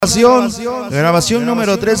Grabación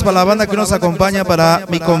número 3 para la banda que nos acompaña, para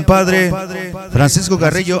mi compadre Francisco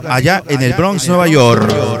Carrillo allá en el Bronx, Nueva York.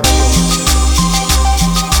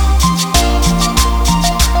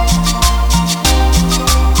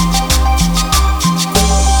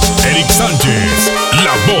 Eric Sánchez,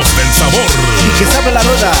 la voz del sabor. Y que sabe la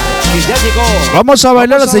rola, que ya llegó. Vamos a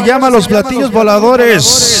bailar, se llama Los Platillos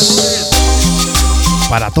Voladores.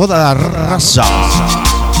 Para toda la raza.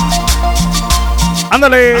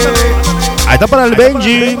 ¡Ándale! Ahí está para el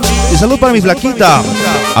Benji. Y salud para mi flaquita.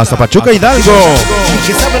 Hasta Pachuca, Hidalgo. Y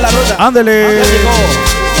que sabe la rola. ¡Ándale!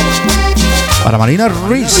 Para Marina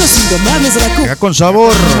Ruiz. Acá con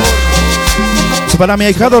sabor. Es para mi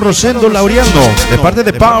ahijado Rosendo Laureano, de parte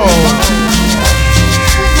de Pau.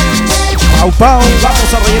 Pau, Pau.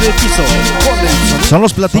 Vamos a rayar el piso. Son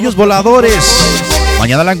Los Platillos Voladores.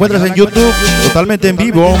 Mañana la encuentras en YouTube, totalmente en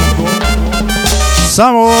vivo.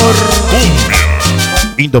 Sabor.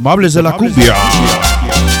 Indomables de la cumbia.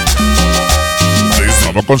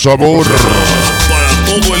 Estamos con sabor para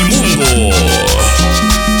todo el mundo.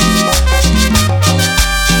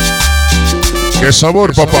 ¡Qué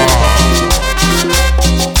sabor, papá!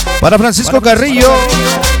 Para Francisco Carrillo.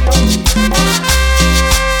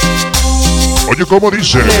 Oye, ¿cómo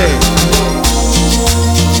dice?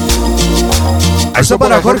 Esto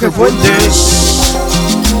para Jorge Fuentes.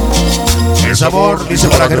 El sabor, dice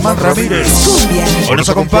para Germán Ramírez. Hoy nos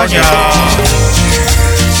acompaña.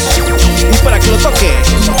 Y para que lo toque.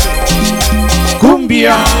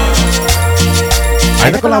 Cumbia. Ahí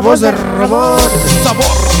está con la voz de robot. Sabor.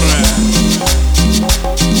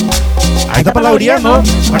 Ahí está para Laureano,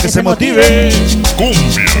 para que se motive.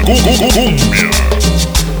 Cumbia, cumbia.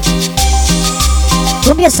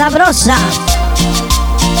 Cumbia sabrosa.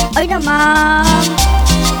 Hoy nomás.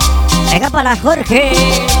 Venga para Jorge.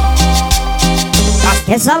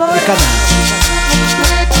 ¡Qué sabor!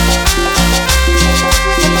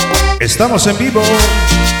 Estamos en vivo.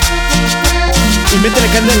 Y métele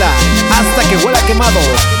candela hasta que huela quemado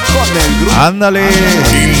con el grupo. Ándale.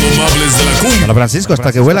 Indomables de la cumbia. Para Francisco,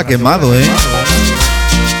 hasta que huela quemado,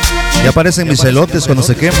 Ya aparecen mis elotes cuando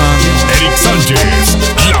se queman. Eric Sánchez,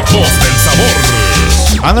 la voz del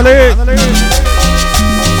sabor. Ándale.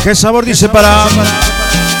 ¿Qué sabor dice para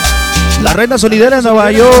la reina sonidera de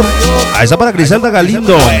Nueva York? Ahí está para Griselda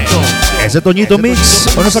Galindo. Ese Toñito Mix.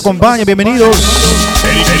 Hoy nos acompaña, bienvenidos.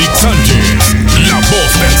 Eric Sánchez, la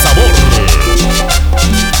voz del sabor.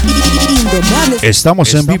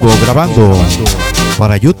 Estamos en vivo grabando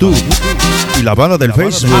para YouTube y la banda del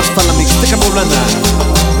Facebook. Hasta la Mixteca poblana.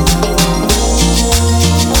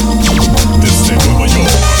 Desde Nueva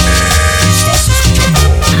York, estás escuchando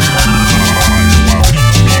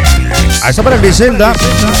Ahí está para Griselda.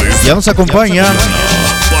 Ya nos acompaña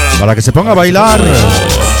para que se ponga a bailar.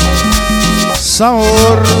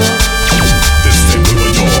 Sabor. Desde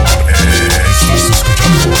Nueva York, estás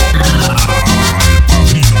escuchando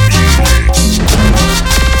Padrino Mix.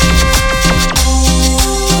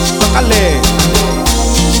 Tócale.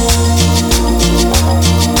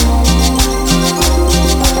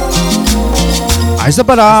 Ahí está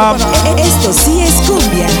para Esto sí es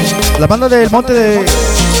cumbia. la banda del Monte de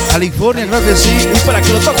California, creo que sí. Y para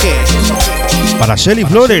que lo toque. Para Shelly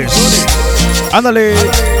Flores. Ándale.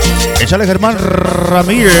 Échale Germán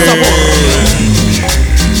Ramírez.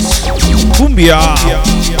 Cumbia.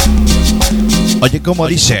 Oye, ¿cómo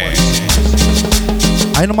dice?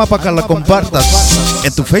 Ahí nomás para que la compartas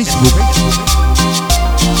en tu Facebook.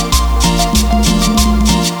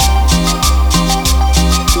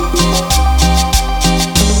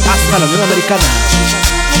 Hasta la Unión Americana.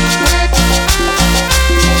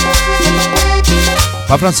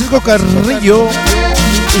 Para Francisco Carrillo.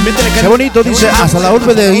 Y métele Qué candela bonito, dice, hasta la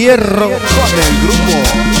urbe de hierro. con el grupo.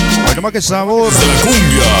 Oye, nomás que sabor. De la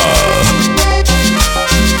cumbia.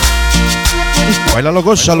 Báilalo,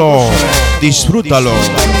 gózalo, disfrútalo.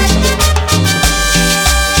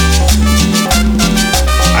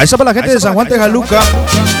 Ahí está para la gente de San Juan de Jaluca.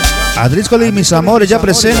 Adriscoli y mis amores ya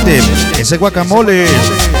presente. Ese guacamole.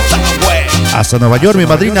 Hasta Nueva York, mi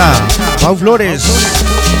madrina Pau Flores.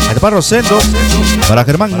 Ahí está para Rosendo. Para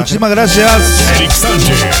Germán, muchísimas gracias. Eric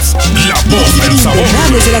Sánchez, la voz del sabor.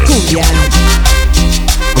 Indomables de la cumbia.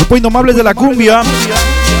 Grupo Indomables de la Cumbia.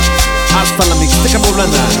 Hasta la Mixteca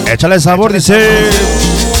poblana. Échale sabor, dice.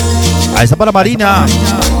 Ahí está para Marina.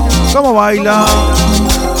 ¿Cómo baila?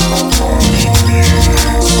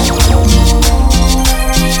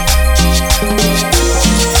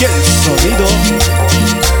 Y el sonido.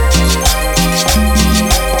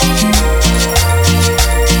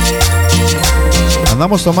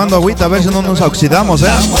 Andamos tomando agüita a ver si no nos oxidamos,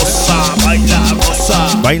 Goza, baila, goza.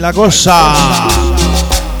 Baila, goza.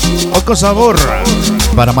 Hoy con sabor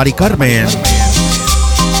para Mari Carmen.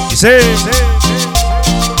 Dice.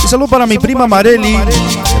 Y salud para mi prima Mareli.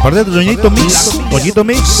 De parte de Toñito Mix. Toñito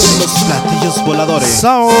Mix. Los platillos voladores.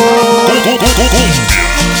 Sao.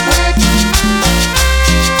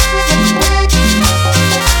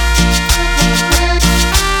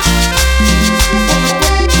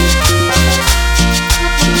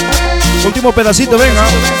 Último pedacito, venga.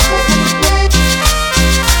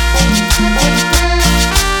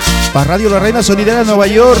 Para Radio La Reina Sonidera de Nueva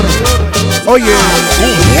York. Oye.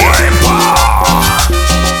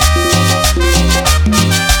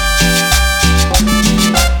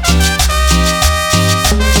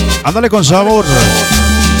 Ándale con sabor.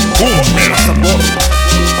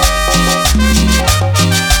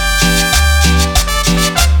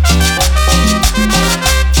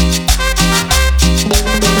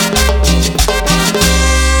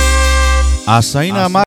 Hasta ahí nada más.